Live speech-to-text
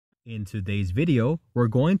In today's video, we're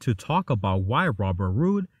going to talk about why Robert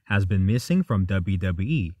Roode has been missing from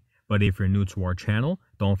WWE. But if you're new to our channel,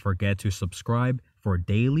 don't forget to subscribe for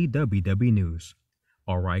daily WWE news.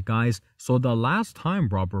 Alright guys, so the last time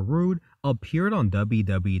Robert Roode appeared on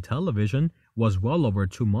WWE television was well over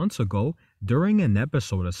 2 months ago during an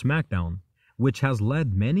episode of SmackDown, which has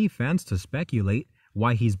led many fans to speculate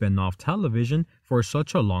why he's been off television for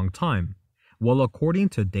such a long time. Well, according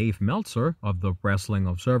to Dave Meltzer of the Wrestling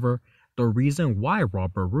Observer, the reason why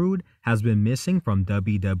Robert Roode has been missing from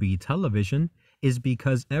WWE television is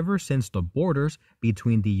because ever since the borders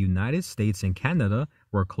between the United States and Canada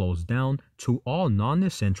were closed down to all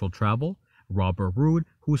non-essential travel, Robert Roode,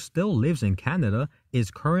 who still lives in Canada,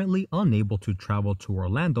 is currently unable to travel to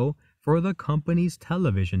Orlando for the company's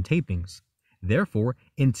television tapings. Therefore,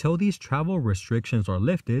 until these travel restrictions are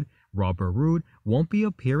lifted, Robert Roode won't be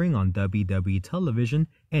appearing on WWE television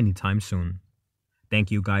anytime soon.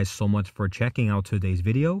 Thank you guys so much for checking out today's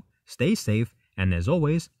video. Stay safe, and as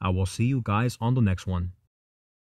always, I will see you guys on the next one.